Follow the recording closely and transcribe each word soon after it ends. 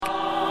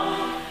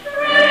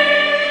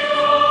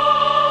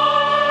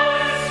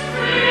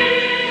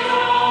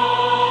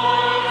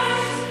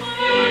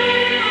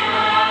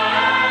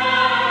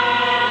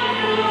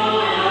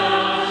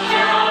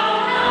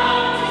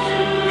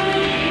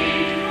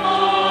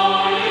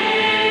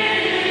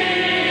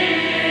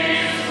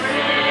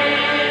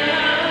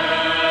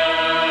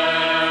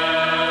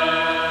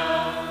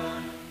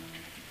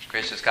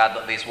God,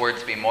 let these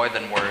words be more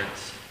than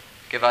words.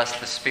 Give us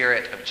the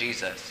Spirit of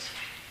Jesus.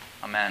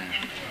 Amen.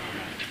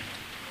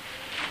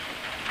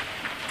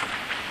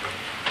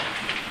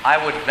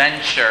 I would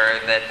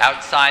venture that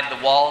outside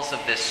the walls of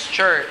this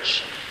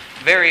church,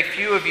 very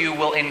few of you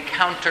will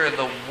encounter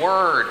the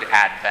word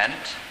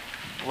Advent,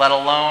 let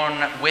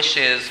alone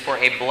wishes for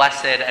a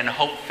blessed and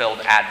hope-filled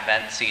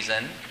Advent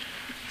season.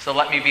 So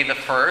let me be the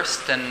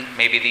first and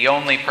maybe the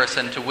only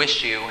person to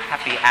wish you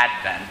happy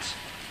Advent.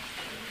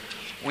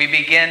 We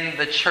begin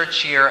the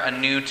church year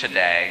anew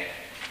today.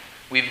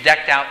 We've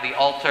decked out the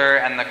altar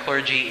and the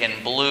clergy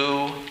in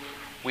blue.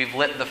 We've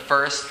lit the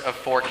first of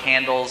 4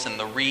 candles in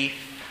the wreath.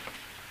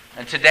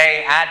 And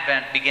today,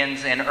 Advent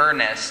begins in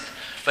earnest.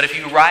 But if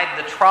you ride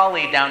the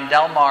trolley down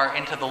Delmar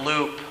into the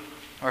Loop,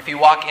 or if you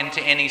walk into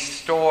any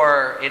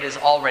store, it is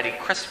already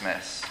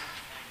Christmas.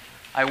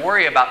 I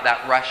worry about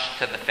that rush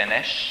to the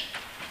finish.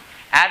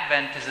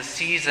 Advent is a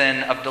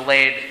season of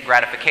delayed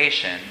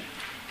gratification.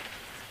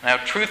 Now,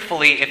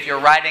 truthfully, if you're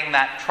riding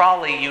that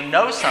trolley, you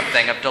know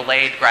something of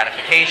delayed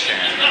gratification.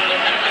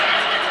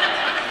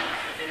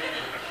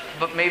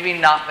 But maybe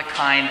not the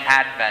kind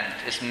Advent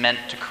is meant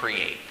to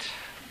create.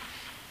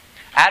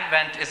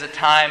 Advent is a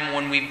time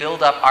when we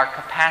build up our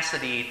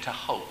capacity to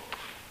hope.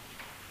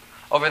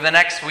 Over the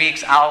next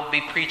weeks, I'll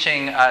be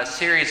preaching a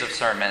series of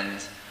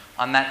sermons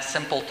on that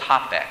simple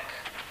topic,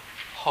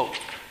 hope.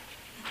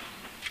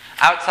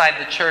 Outside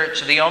the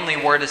church, the only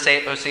word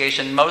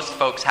association most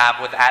folks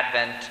have with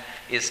Advent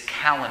is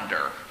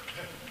calendar.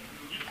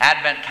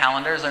 Advent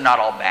calendars are not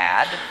all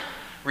bad.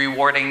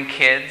 Rewarding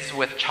kids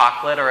with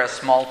chocolate or a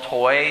small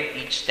toy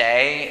each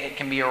day, it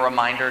can be a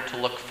reminder to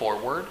look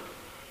forward,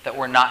 that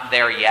we're not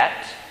there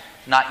yet,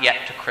 not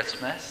yet to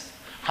Christmas.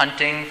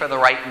 Hunting for the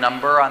right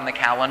number on the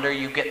calendar,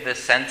 you get this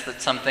sense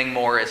that something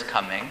more is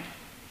coming.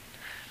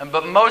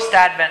 But most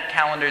Advent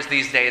calendars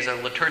these days are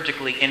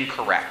liturgically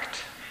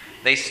incorrect.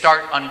 They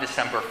start on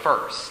December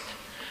 1st.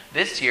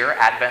 This year,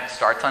 Advent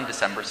starts on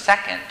December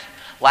 2nd.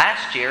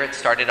 Last year, it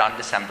started on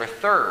December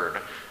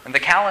 3rd. And the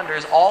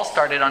calendars all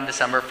started on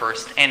December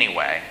 1st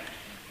anyway.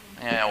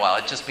 Well,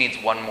 it just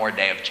means one more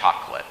day of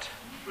chocolate.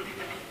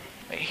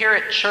 Here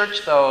at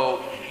church,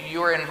 though,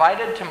 you are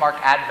invited to mark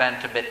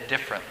Advent a bit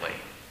differently.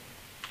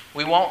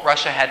 We won't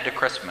rush ahead to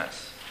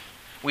Christmas.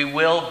 We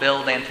will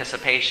build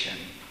anticipation.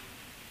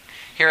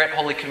 Here at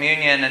Holy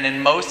Communion and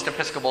in most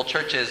Episcopal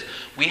churches,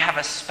 we have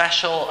a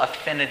special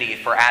affinity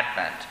for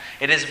Advent.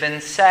 It has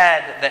been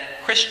said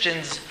that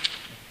Christians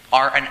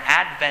are an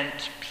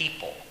Advent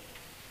people,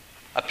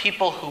 a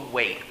people who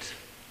wait,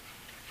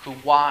 who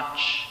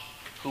watch,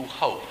 who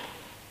hope.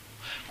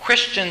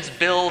 Christians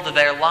build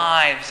their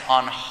lives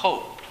on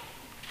hope.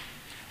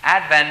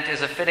 Advent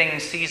is a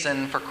fitting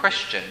season for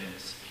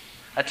Christians,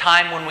 a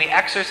time when we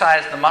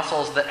exercise the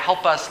muscles that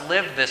help us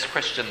live this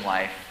Christian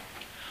life.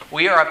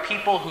 We are a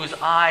people whose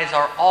eyes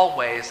are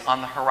always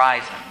on the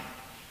horizon.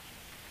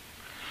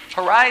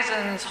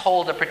 Horizons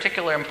hold a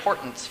particular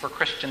importance for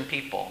Christian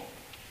people.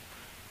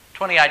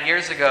 20-odd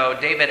years ago,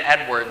 David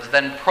Edwards,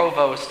 then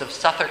provost of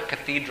Southwark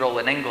Cathedral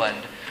in England,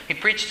 he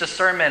preached a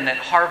sermon at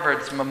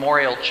Harvard's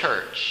Memorial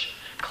Church,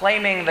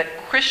 claiming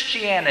that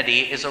Christianity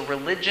is a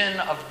religion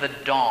of the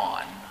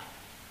dawn.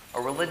 A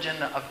religion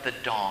of the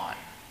dawn.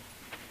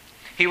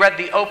 He read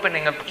the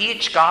opening of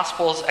each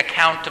Gospel's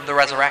account of the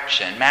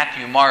resurrection.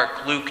 Matthew,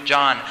 Mark, Luke,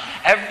 John.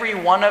 Every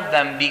one of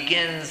them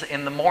begins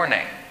in the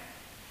morning,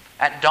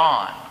 at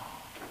dawn,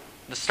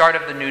 the start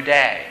of the new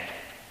day.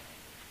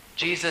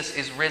 Jesus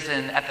is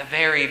risen at the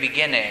very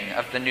beginning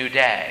of the new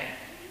day.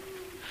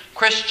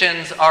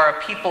 Christians are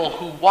a people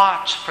who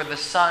watch for the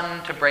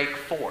sun to break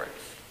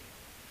forth.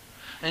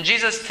 And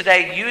Jesus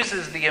today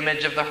uses the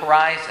image of the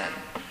horizon.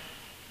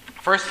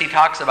 First, he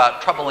talks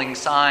about troubling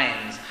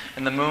signs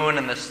in the moon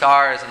and the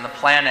stars and the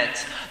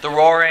planets, the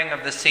roaring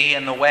of the sea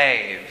and the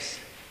waves.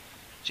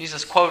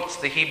 Jesus quotes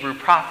the Hebrew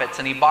prophets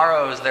and he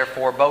borrows their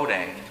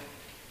foreboding.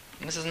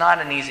 And this is not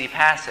an easy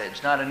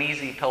passage, not an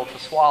easy pill to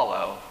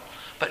swallow.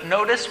 But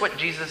notice what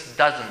Jesus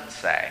doesn't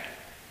say.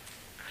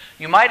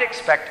 You might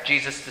expect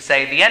Jesus to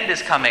say, the end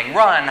is coming,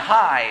 run,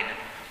 hide.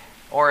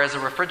 Or as a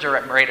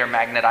refrigerator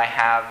magnet I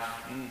have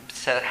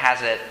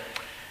has it,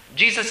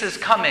 Jesus is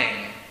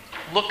coming,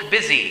 look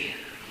busy.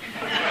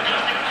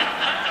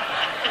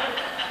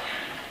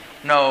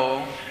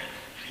 No,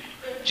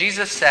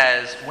 Jesus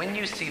says, when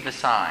you see the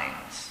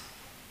signs,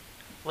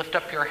 lift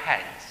up your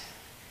heads.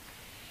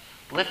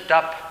 Lift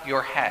up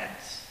your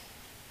heads.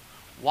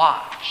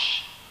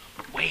 Watch.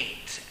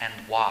 Wait and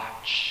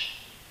watch.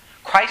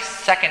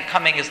 Christ's second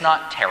coming is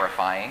not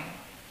terrifying,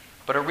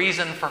 but a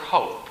reason for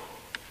hope.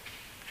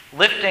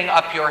 Lifting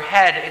up your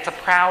head, it's a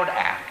proud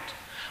act.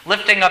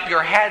 Lifting up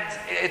your heads,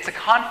 it's a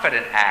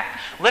confident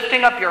act.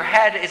 Lifting up your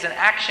head is an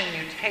action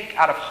you take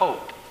out of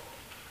hope.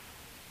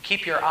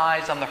 Keep your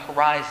eyes on the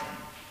horizon.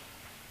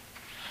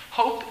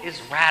 Hope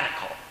is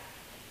radical.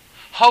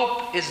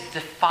 Hope is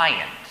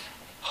defiant.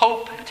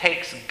 Hope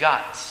takes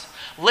guts.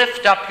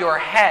 Lift up your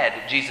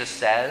head, Jesus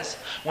says.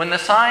 When the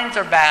signs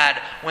are bad,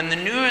 when the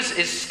news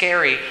is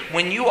scary,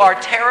 when you are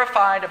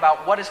terrified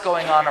about what is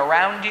going on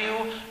around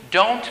you,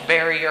 Don't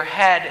bury your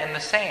head in the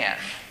sand.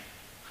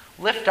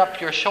 Lift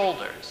up your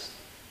shoulders.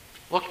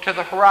 Look to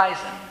the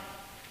horizon.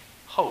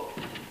 Hope.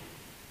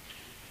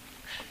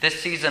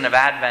 This season of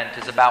Advent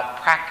is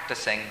about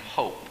practicing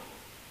hope.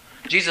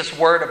 Jesus'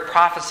 word of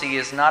prophecy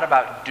is not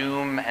about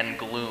doom and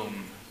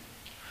gloom.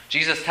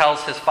 Jesus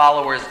tells his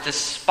followers,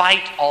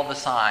 despite all the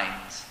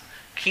signs,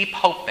 keep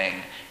hoping,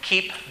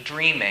 keep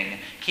dreaming,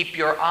 keep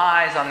your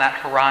eyes on that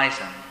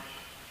horizon.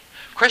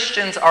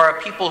 Christians are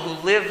a people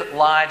who live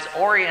lives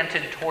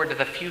oriented toward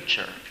the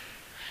future.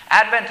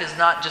 Advent is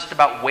not just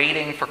about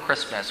waiting for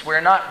Christmas. We're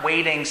not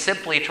waiting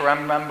simply to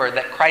remember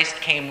that Christ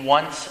came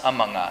once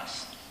among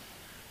us.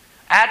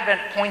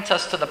 Advent points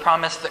us to the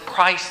promise that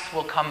Christ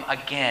will come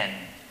again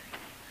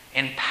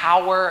in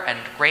power and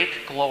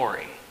great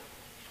glory.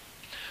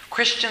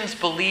 Christians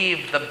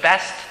believe the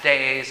best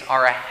days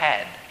are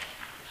ahead.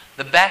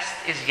 The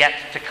best is yet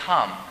to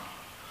come.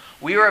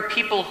 We are a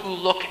people who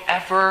look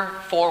ever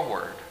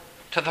forward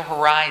to the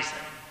horizon.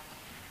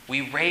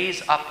 We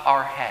raise up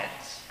our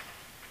heads.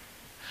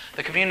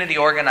 The community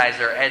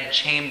organizer, Ed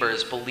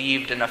Chambers,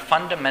 believed in a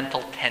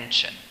fundamental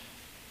tension.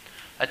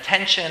 A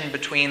tension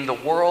between the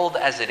world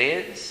as it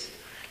is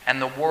and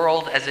the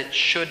world as it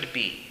should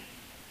be.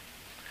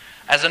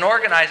 As an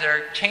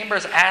organizer,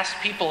 Chambers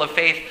asked people of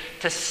faith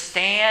to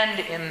stand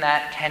in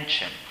that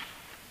tension.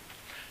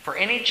 For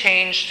any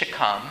change to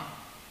come,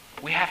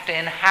 we have to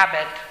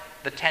inhabit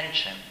the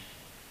tension.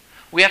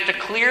 We have to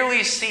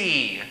clearly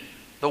see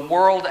the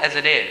world as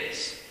it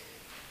is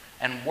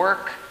and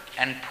work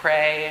and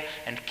pray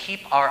and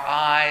keep our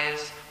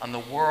eyes on the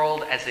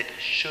world as it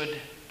should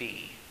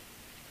be.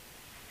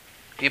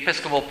 The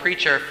Episcopal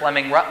preacher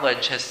Fleming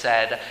Rutledge has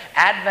said,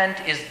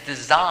 Advent is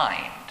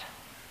designed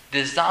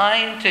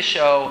to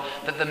show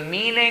that the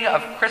meaning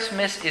of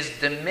Christmas is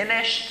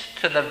diminished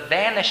to the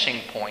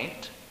vanishing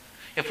point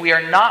if we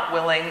are not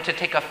willing to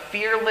take a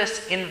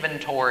fearless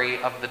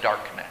inventory of the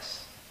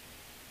darkness.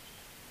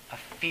 A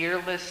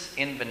fearless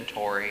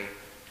inventory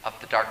of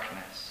the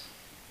darkness.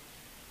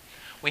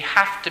 We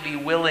have to be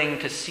willing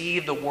to see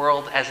the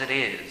world as it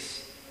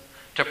is,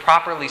 to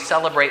properly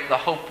celebrate the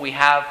hope we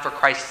have for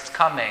Christ's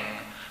coming,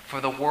 for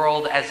the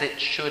world as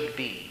it should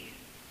be.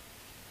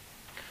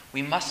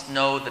 We must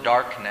know the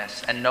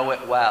darkness and know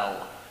it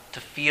well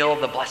to feel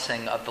the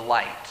blessing of the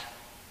light.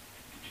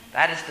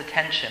 That is the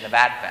tension of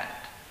Advent.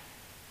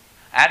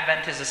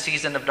 Advent is a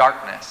season of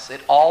darkness.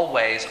 It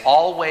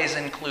always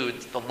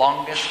includes the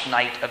longest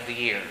night of the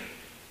year.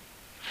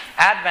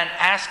 Advent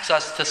asks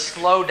us to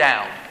slow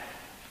down,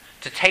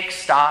 to take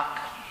stock,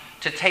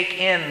 to take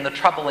in the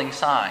troubling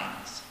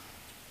signs.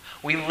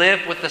 We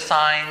live with the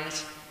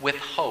signs with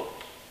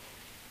hope,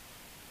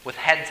 with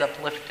heads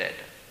uplifted.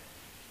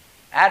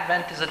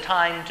 Advent is a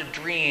time to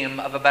dream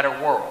of a better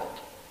world.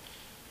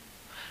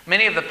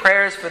 Many of the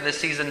prayers for this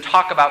season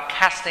talk about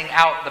casting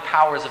out the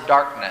powers of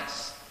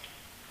darkness.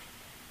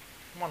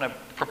 I want to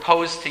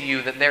propose to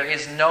you that there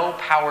is no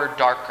power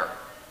darker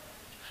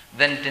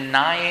than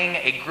denying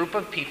a group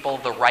of people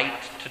the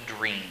right to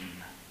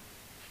dream.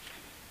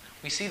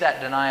 We see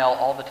that denial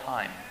all the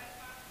time.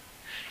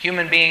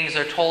 Human beings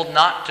are told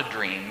not to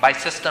dream by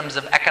systems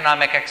of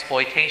economic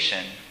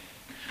exploitation.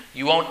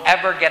 You won't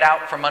ever get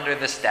out from under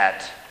this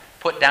debt.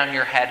 Put down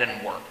your head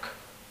and work.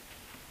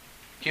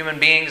 Human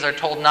beings are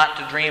told not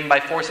to dream by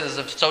forces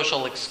of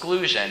social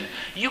exclusion.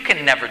 You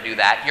can never do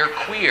that. You're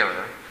queer.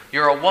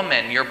 You're a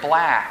woman. You're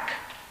black.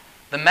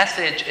 The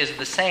message is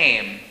the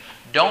same.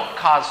 Don't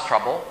cause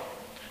trouble.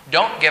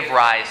 Don't give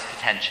rise to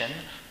tension.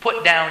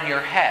 Put down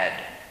your head.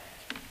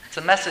 It's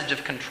a message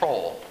of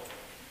control.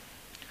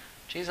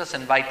 Jesus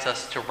invites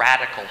us to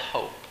radical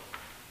hope.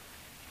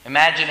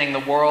 Imagining the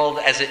world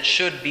as it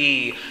should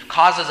be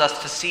causes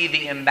us to see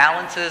the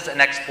imbalances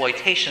and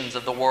exploitations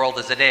of the world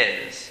as it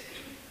is.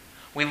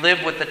 We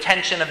live with the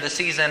tension of the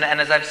season, and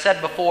as I've said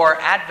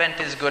before, Advent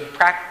is good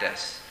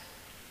practice.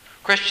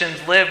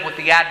 Christians live with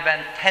the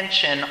Advent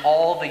tension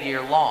all the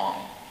year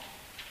long.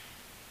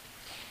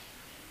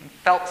 I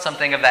felt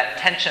something of that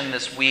tension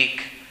this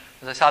week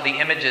as I saw the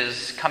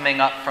images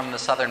coming up from the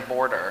southern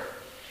border.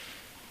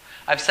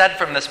 I've said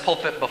from this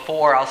pulpit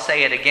before, I'll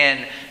say it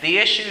again, the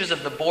issues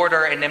of the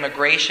border and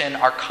immigration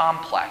are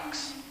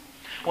complex.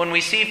 When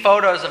we see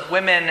photos of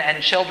women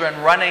and children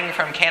running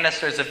from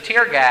canisters of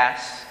tear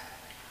gas,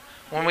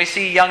 when we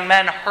see young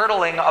men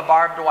hurdling a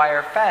barbed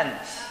wire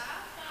fence,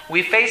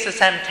 we face a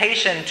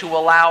temptation to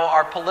allow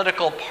our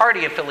political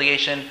party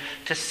affiliation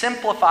to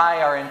simplify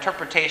our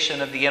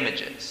interpretation of the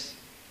images.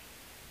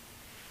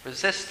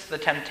 Resist the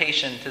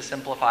temptation to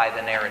simplify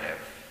the narrative.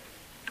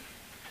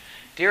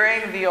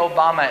 During the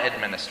Obama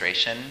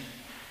administration,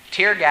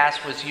 tear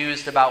gas was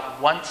used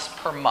about once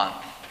per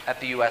month at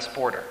the U.S.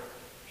 border.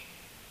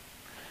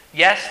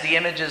 Yes, the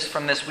images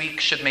from this week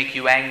should make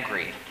you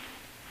angry,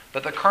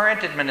 but the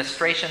current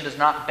administration does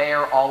not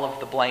bear all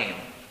of the blame.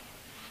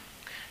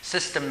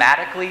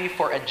 Systematically,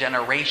 for a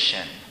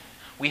generation,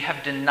 we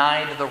have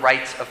denied the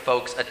rights of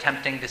folks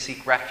attempting to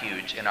seek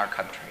refuge in our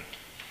country.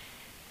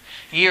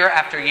 Year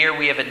after year,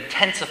 we have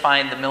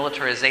intensified the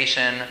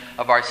militarization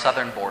of our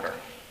southern border.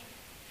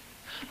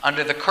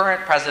 Under the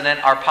current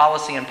president, our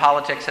policy and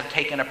politics have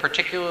taken a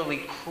particularly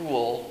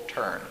cruel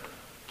turn.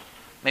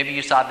 Maybe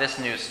you saw this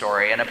news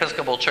story. An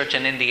Episcopal church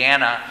in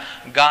Indiana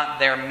got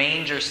their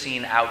manger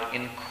scene out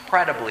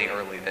incredibly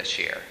early this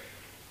year.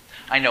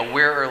 I know,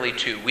 we're early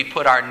too. We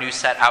put our new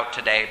set out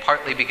today,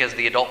 partly because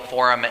the adult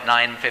forum at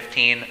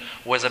 9:15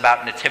 was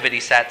about nativity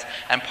sets,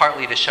 and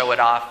partly to show it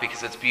off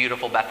because it's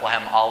beautiful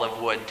Bethlehem olive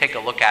wood. Take a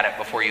look at it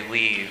before you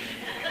leave.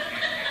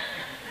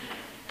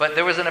 But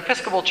there was an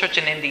Episcopal church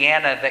in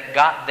Indiana that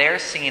got their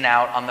scene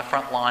out on the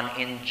front lawn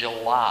in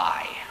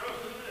July.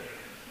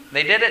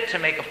 They did it to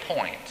make a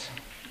point.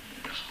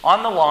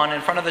 On the lawn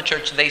in front of the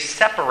church, they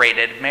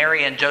separated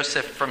Mary and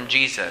Joseph from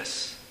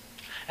Jesus,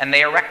 and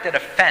they erected a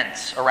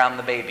fence around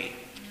the baby.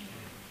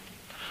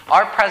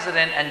 Our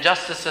president and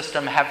justice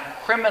system have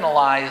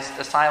criminalized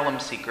asylum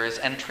seekers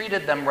and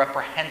treated them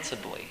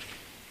reprehensibly.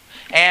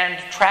 And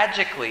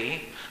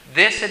tragically,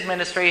 this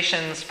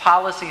administration's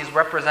policies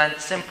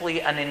represent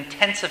simply an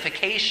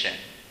intensification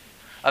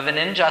of an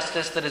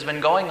injustice that has been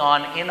going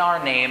on in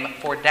our name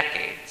for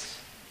decades.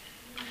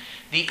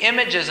 The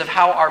images of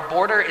how our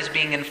border is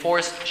being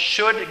enforced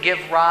should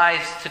give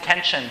rise to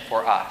tension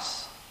for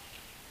us.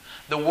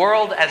 The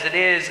world as it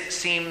is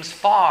seems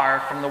far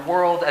from the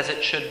world as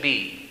it should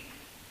be.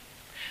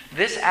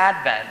 This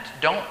Advent,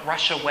 don't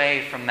rush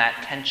away from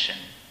that tension.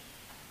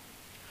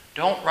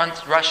 Don't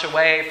rush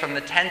away from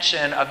the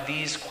tension of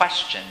these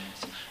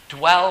questions.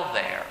 Dwell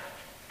there.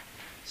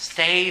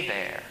 Stay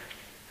there.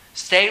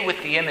 Stay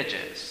with the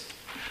images.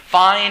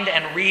 Find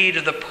and read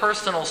the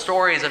personal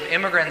stories of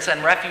immigrants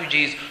and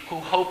refugees who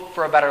hope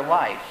for a better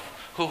life,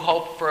 who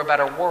hope for a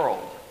better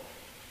world.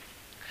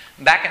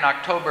 Back in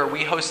October,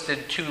 we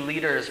hosted 2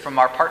 leaders from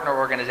our partner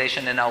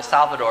organization in El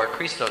Salvador,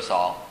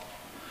 Cristosal.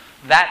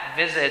 That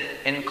visit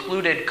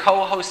included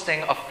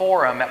co-hosting a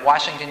forum at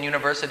Washington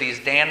University's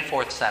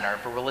Danforth Center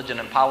for Religion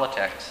and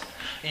Politics.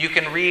 You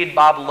can read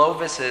Bob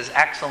Lovis's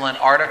excellent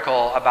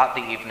article about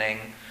the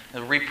evening,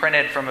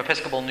 reprinted from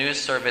Episcopal News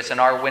Service in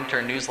our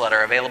winter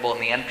newsletter, available in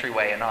the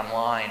entryway and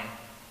online.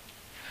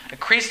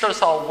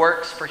 Cristosal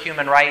works for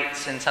human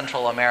rights in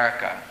Central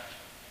America.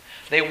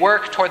 They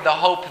work toward the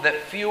hope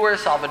that fewer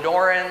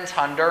Salvadorans,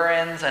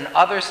 Hondurans, and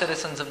other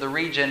citizens of the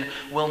region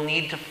will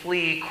need to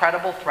flee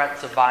credible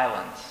threats of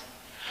violence.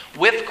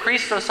 With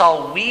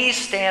Cristosal, we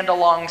stand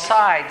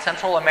alongside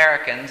Central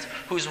Americans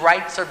whose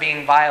rights are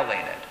being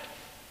violated.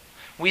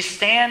 We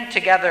stand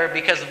together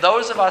because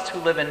those of us who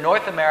live in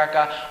North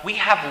America, we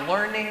have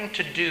learning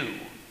to do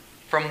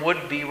from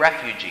would-be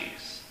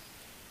refugees.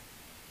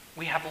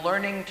 We have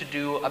learning to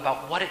do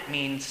about what it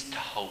means to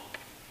hope.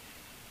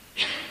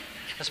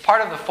 As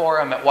part of the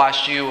forum at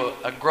WashU,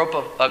 a group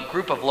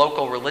of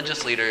local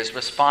religious leaders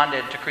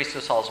responded to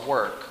Cristosal's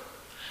work.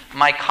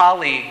 My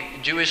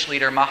colleague, Jewish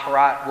leader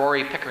Maharat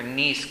Rory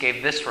Picker-Nice,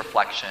 gave this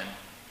reflection.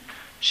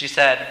 She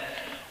said,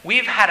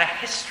 "We've had a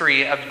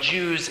history of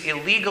Jews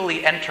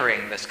illegally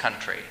entering this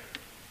country.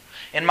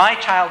 In my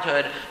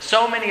childhood,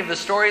 so many of the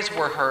stories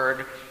were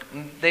heard,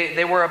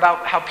 they were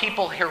about how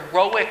people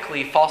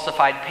heroically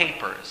falsified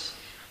papers,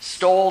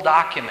 stole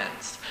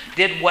documents,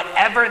 did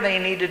whatever they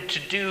needed to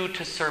do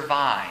to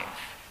survive.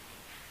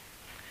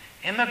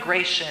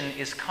 Immigration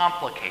is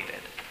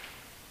complicated.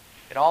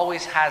 It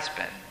always has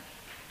been.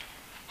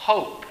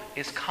 Hope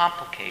is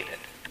complicated.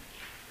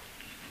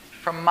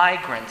 From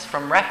migrants,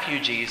 from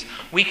refugees,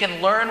 we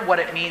can learn what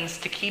it means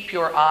to keep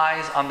your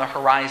eyes on the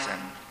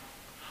horizon.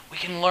 We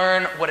can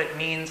learn what it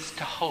means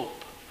to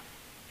hope.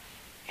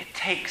 It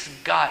takes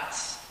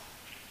guts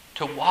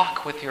to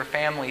walk with your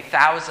family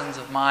thousands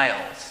of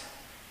miles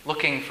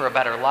looking for a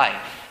better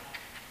life.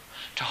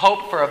 To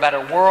hope for a better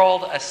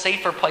world, a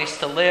safer place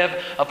to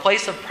live, a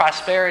place of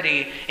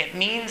prosperity, it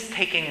means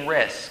taking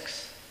risks.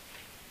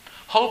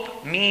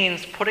 Hope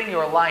means putting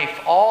your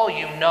life, all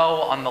you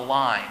know, on the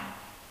line.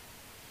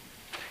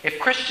 If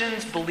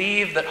Christians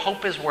believe that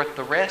hope is worth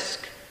the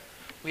risk,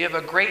 we have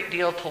a great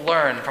deal to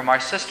learn from our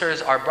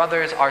sisters, our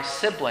brothers, our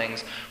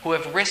siblings who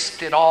have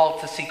risked it all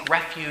to seek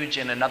refuge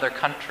in another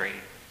country.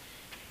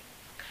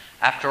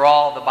 After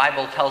all, the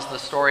Bible tells the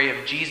story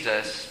of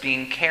Jesus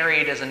being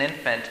carried as an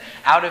infant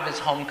out of his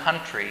home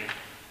country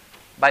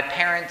by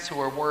parents who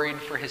were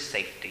worried for his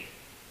safety.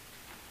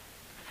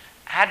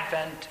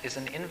 Advent is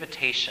an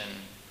invitation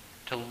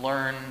to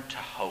learn to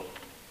hope.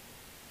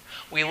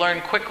 We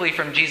learn quickly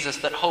from Jesus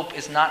that hope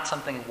is not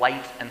something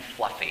light and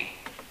fluffy.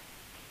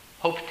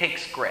 Hope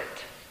takes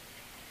grit.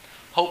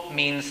 Hope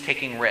means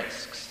taking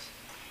risks.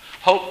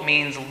 Hope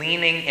means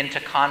leaning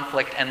into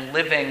conflict and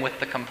living with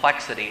the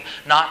complexity,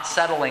 not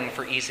settling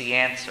for easy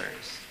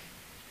answers.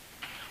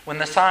 When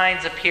the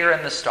signs appear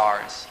in the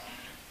stars,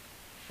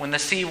 when the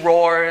sea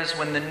roars,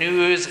 when the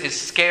news is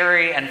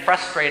scary and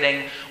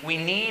frustrating, we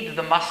need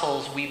the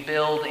muscles we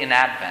build in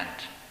Advent.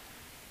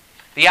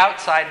 The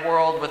outside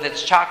world, with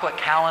its chocolate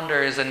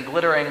calendars and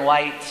glittering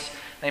lights,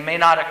 they may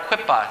not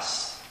equip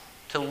us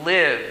to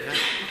live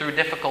through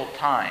difficult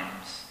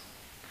times,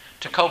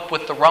 to cope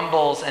with the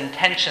rumbles and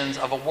tensions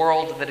of a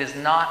world that is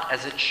not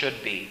as it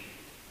should be.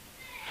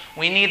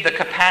 We need the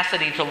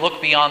capacity to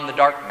look beyond the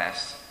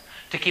darkness,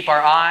 to keep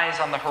our eyes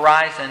on the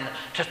horizon,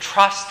 to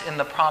trust in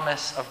the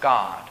promise of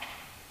God.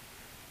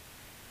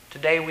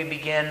 Today we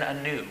begin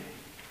anew.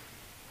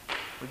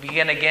 We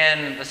begin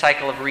again the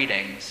cycle of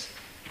readings.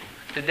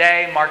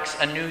 Today marks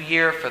a new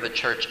year for the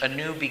church, a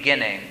new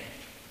beginning.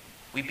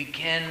 We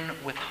begin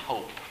with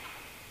hope.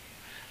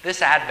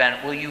 This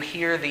Advent, will you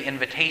hear the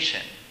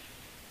invitation?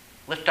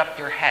 Lift up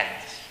your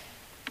heads.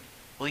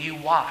 Will you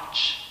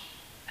watch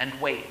and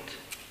wait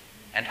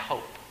and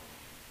hope?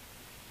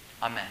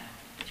 Amen.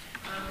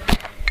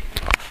 Amen.